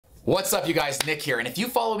What's up, you guys? Nick here. And if you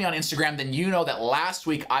follow me on Instagram, then you know that last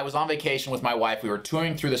week I was on vacation with my wife. We were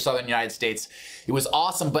touring through the southern United States. It was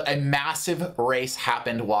awesome, but a massive race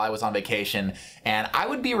happened while I was on vacation. And I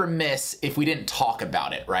would be remiss if we didn't talk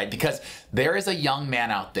about it, right? Because there is a young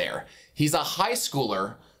man out there. He's a high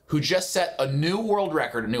schooler who just set a new world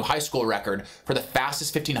record, a new high school record for the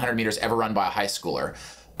fastest 1,500 meters ever run by a high schooler.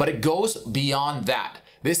 But it goes beyond that.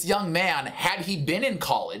 This young man, had he been in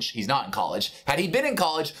college, he's not in college, had he been in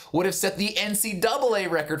college, would have set the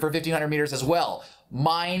NCAA record for 1,500 meters as well.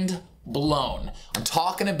 Mind blown. I'm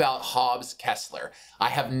talking about Hobbs Kessler. I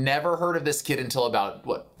have never heard of this kid until about,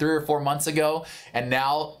 3 or 4 months ago, and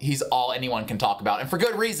now he's all anyone can talk about. And for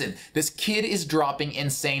good reason. This kid is dropping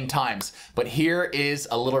insane times. But here is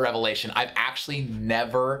a little revelation. I've actually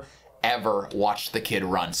never, ever watched the kid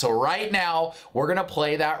run. So right now, we're gonna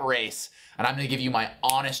play that race, and I'm going to give you my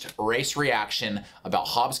honest race reaction about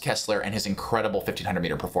Hobbs Kessler and his incredible 1,500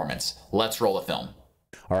 meter performance. Let's roll the film.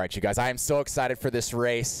 All right, you guys, I am so excited for this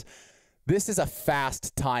race. This is a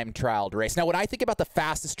fast time trialed race. Now, when I think about the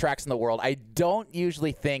fastest tracks in the world, I don't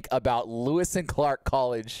usually think about Lewis and Clark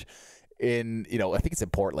College in, I think it's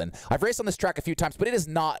in Portland. I've raced on this track a few times, but it is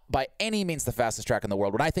not by any means the fastest track in the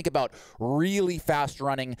world. When I think about really fast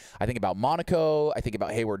running, I think about Monaco, I think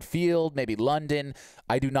about Hayward Field, maybe London.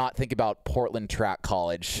 I do not think about Portland Track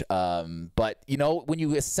College. But, when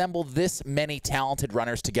you assemble this many talented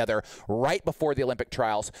runners together right before the Olympic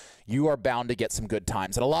trials, you are bound to get some good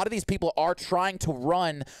times. And a lot of these people are trying to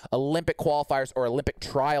run Olympic qualifiers or Olympic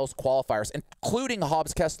trials qualifiers, including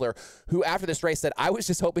Hobbs Kessler, who after this race said, I was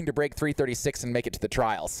just hoping to break 3:36 and make it to the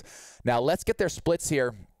trials. Now let's get their splits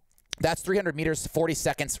here. That's 300 meters, 40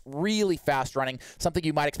 seconds, really fast running, something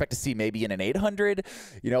you might expect to see maybe in an 800,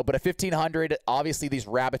 but a 1,500, obviously these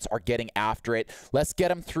rabbits are getting after it. Let's get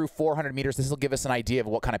them through 400 meters. This will give us an idea of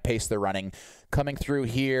what kind of pace they're running. Coming through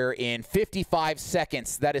here in 55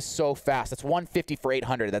 seconds. That is so fast. That's 150 for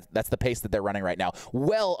 800. That's the pace that they're running right now.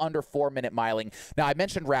 Well under 4-minute miling. Now, I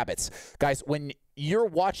mentioned rabbits. Guys, when you're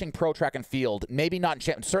watching pro track and field, maybe not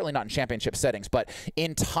in certainly not in championship settings, but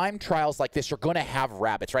in time trials like this, you're going to have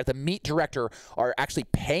rabbits, right? The meet director are actually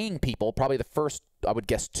paying people, probably the first, I would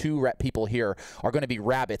guess, 2 people here are going to be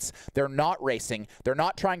rabbits. They're not racing. They're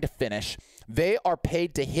not trying to finish. They are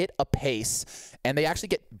paid to hit a pace, and they actually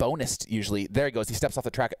get bonused usually. There he goes. He steps off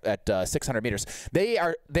the track at 600 meters. They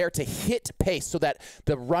are there to hit pace so that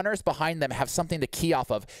the runners behind them have something to key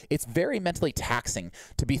off of. It's very mentally taxing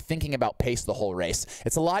to be thinking about pace the whole race.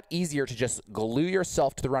 It's a lot easier to just glue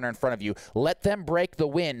yourself to the runner in front of you, let them break the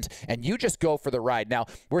wind, and you just go for the ride. Now,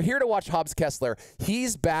 we're here to watch Hobbs Kessler.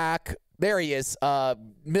 He's back. There he is,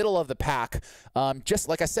 middle of the pack. Just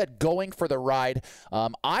like I said, going for the ride.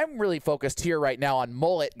 I'm really focused here right now on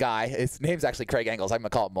Mullet Guy. His name's actually Craig Engels. I'm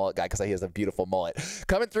going to call him Mullet Guy because he has a beautiful mullet.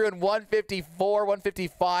 Coming through in 154,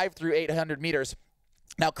 155 through 800 meters.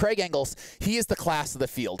 Now, Craig Engels, he is the class of the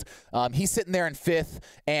field. He's sitting there in 5th,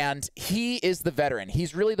 and he is the veteran.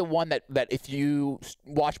 He's really the one that if you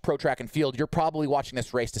watch pro track and field, you're probably watching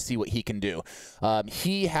this race to see what he can do.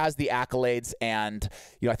 He has the accolades, and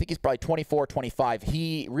I think he's probably 24, 25.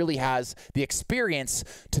 He really has the experience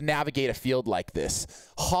to navigate a field like this.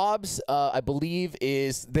 Hobbs, I believe,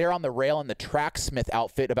 is there on the rail in the Tracksmith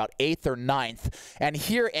outfit, about 8th or 9th. And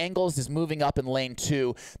here Engels is moving up in lane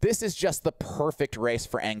 2. This is just the perfect race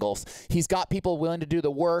for Engels. He's got people willing to do the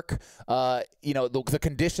work. The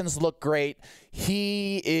conditions look great.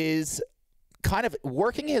 He is kind of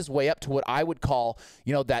working his way up to what I would call,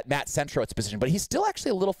 that Matt Centrowitz position. But he's still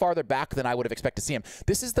actually a little farther back than I would have expected to see him.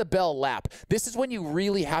 This is the bell lap. This is when you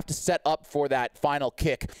really have to set up for that final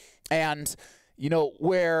kick. And,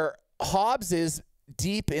 where Hobbs is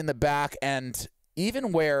deep in the back, and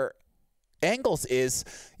even where Engels is,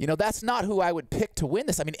 that's not who I would pick to win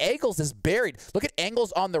this. I mean, Engels is buried. Look at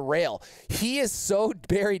Engels on the rail. He is so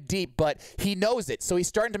buried deep, but he knows it. So he's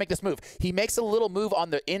starting to make this move. He makes a little move on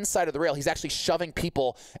the inside of the rail. He's actually shoving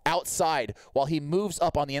people outside while he moves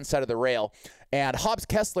up on the inside of the rail. And Hobbs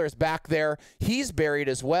Kessler is back there. He's buried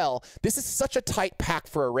as well. This is such a tight pack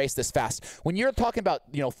for a race this fast. When you're talking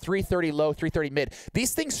about, 330 low, 330 mid,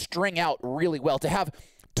 these things string out really well. To have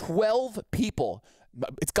 12 people,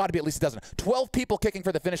 it's got to be at least a dozen. 12 people kicking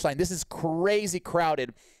for the finish line. This is crazy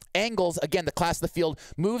crowded. Engels, again, the class of the field,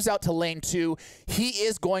 moves out to lane 2. He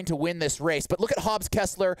is going to win this race. But look at Hobbs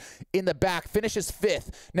Kessler in the back, finishes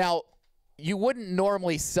 5th. Now, you wouldn't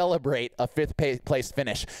normally celebrate a 5th place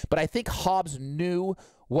finish, but I think Hobbs knew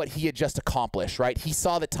what he had just accomplished, right? He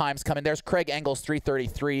saw the times coming. There's Craig Engels,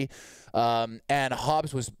 333, and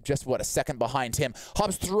Hobbs was just, a second behind him.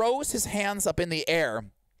 Hobbs throws his hands up in the air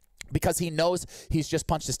because he knows he's just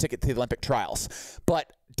punched his ticket to the Olympic trials.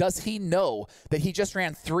 But does he know that he just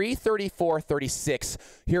ran 3:34.36?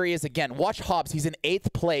 Here he is again. Watch Hobbs. He's in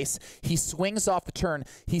 8th place. He swings off the turn.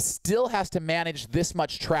 He still has to manage this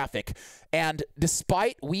much traffic. And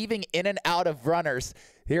despite weaving in and out of runners,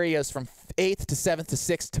 here he is from 8th to 7th to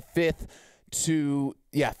 6th to 5th to,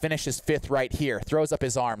 finishes 5th right here. Throws up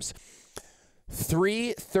his arms.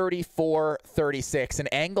 3:34.36, and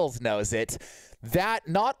Engels knows it. That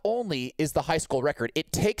not only is the high school record,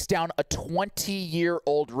 it takes down a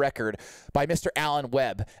 20-year-old record by Mr. Alan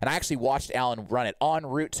Webb. And I actually watched Alan run it en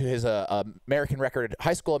route to his American record,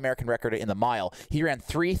 high school American record in the mile. He ran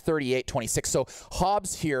 3:38.26. So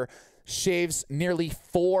Hobbs here shaves nearly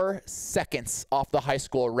 4 seconds off the high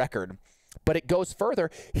school record. But it goes further.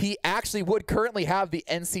 He actually would currently have the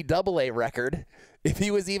NCAA record if he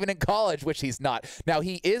was even in college, which he's not. Now,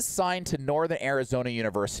 he is signed to Northern Arizona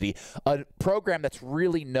University, a program that's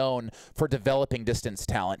really known for developing distance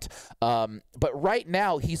talent. But right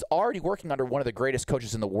now, he's already working under one of the greatest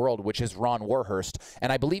coaches in the world, which is Ron Warhurst.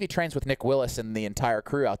 And I believe he trains with Nick Willis and the entire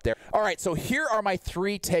crew out there. All right, so here are my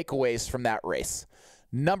 3 takeaways from that race.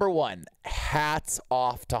 Number 1, hats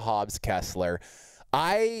off to Hobbs Kessler.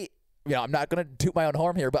 I'm not going to toot my own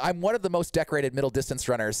horn here, but I'm one of the most decorated middle distance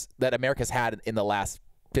runners that America's had in the last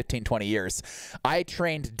 15, 20 years. I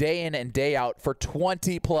trained day in and day out for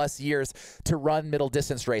 20 plus years to run middle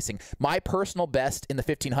distance racing. My personal best in the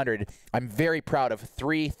 1500, I'm very proud of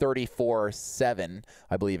 3:34.7,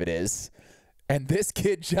 I believe it is. And this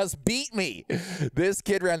kid just beat me. This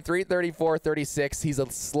kid ran 3:34.36. He's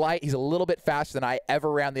a little bit faster than I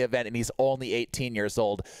ever ran the event, and he's only 18 years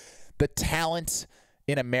old. The talent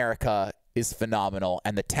in America is phenomenal,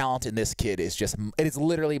 and the talent in this kid is it is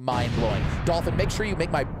literally mind-blowing. Dolphin, make sure you make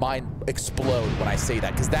my mind explode when I say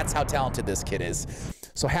that, because that's how talented this kid is.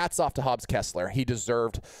 So hats off to Hobbs Kessler. He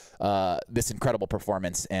deserved this incredible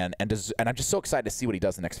performance, and I'm just so excited to see what he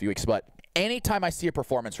does in the next few weeks. But anytime I see a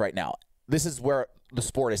performance right now, this is where the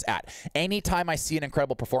sport is at. Anytime I see an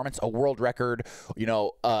incredible performance, a world record,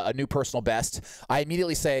 a new personal best, I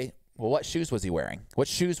immediately say, well, what shoes was he wearing? What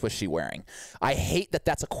shoes was she wearing? I hate that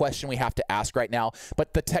that's a question we have to ask right now,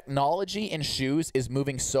 but the technology in shoes is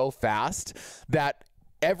moving so fast that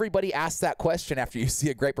everybody asks that question after you see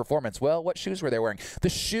a great performance. Well, what shoes were they wearing? The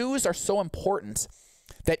shoes are so important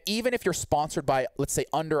that even if you're sponsored by, let's say,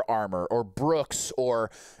 Under Armour or Brooks or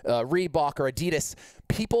Reebok or Adidas,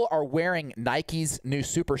 people are wearing Nike's new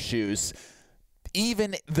super shoes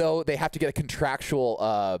even though they have to get a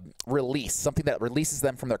contractual release, something that releases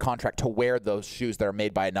them from their contract to wear those shoes that are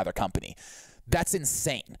made by another company. That's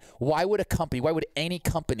insane. Why would any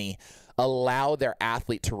company allow their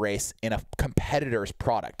athlete to race in a competitor's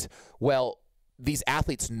product? Well, these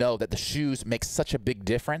athletes know that the shoes make such a big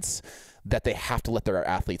difference that they have to let their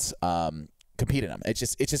athletes compete in them. It's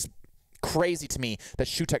just crazy to me that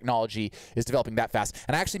shoe technology is developing that fast.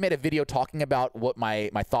 And I actually made a video talking about what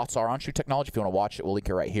my thoughts are on shoe technology. If you want to watch it, we'll link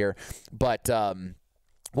it right here. But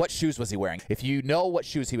what shoes was he wearing? If you know what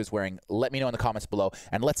shoes he was wearing, let me know in the comments below,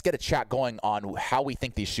 and let's get a chat going on how we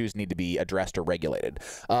think these shoes need to be addressed or regulated.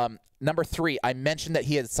 Number 3, I mentioned that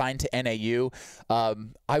he had signed to NAU.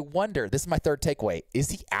 I wonder, this is my 3rd takeaway,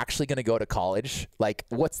 is he actually going to go to college? Like,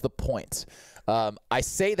 what's the point? I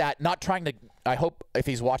say that not trying to, I hope if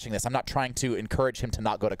he's watching this, I'm not trying to encourage him to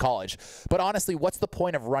not go to college. But honestly, what's the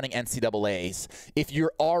point of running NCAAs if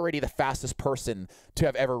you're already the fastest person to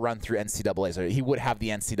have ever run through NCAAs? Or he would have the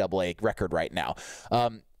NCAA record right now.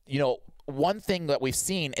 One thing that we've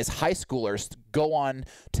seen is high schoolers go on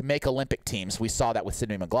to make Olympic teams. We saw that with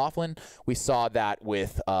Sydney McLaughlin. We saw that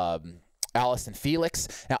with Allison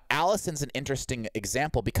Felix. Now, Allison's an interesting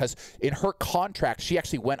example because in her contract, she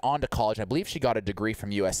actually went on to college. I believe she got a degree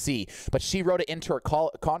from USC, but she wrote it into her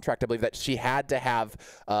contract, I believe, that she had to have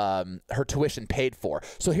her tuition paid for.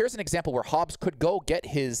 So here's an example where Hobbs could go get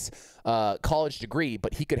his college degree,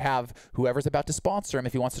 but he could have whoever's about to sponsor him,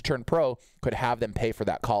 if he wants to turn pro, could have them pay for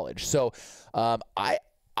that college. So I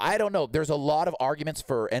don't know. There's a lot of arguments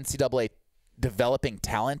for NCAA developing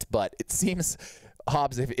talent, but it seems,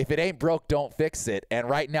 Hobbs, if it ain't broke, don't fix it. And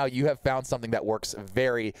right now you have found something that works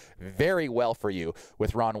very, very well for you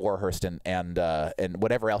with Ron Warhurst and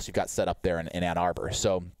whatever else you've got set up there in Ann Arbor.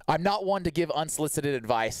 So I'm not one to give unsolicited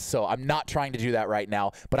advice, so I'm not trying to do that right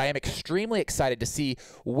now. But I am extremely excited to see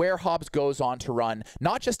where Hobbs goes on to run,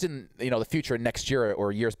 not just in the future next year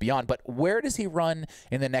or years beyond, but where does he run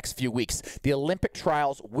in the next few weeks? The Olympic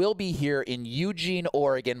trials will be here in Eugene,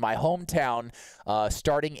 Oregon, my hometown,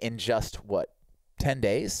 starting in just, 10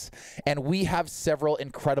 days, and we have several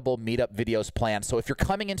incredible meetup videos planned. So if you're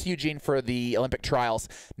coming into Eugene for the Olympic trials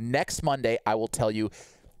next Monday, I will tell you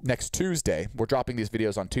next Tuesday, we're dropping these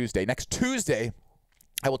videos on Tuesday. Next Tuesday,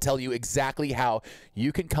 I will tell you exactly how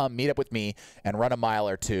you can come meet up with me and run a mile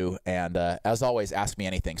or two. And as always, ask me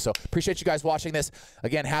anything. So appreciate you guys watching this.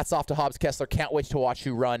 Again, hats off to Hobbs Kessler. Can't wait to watch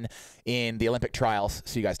you run in the Olympic trials.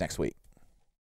 See you guys next week.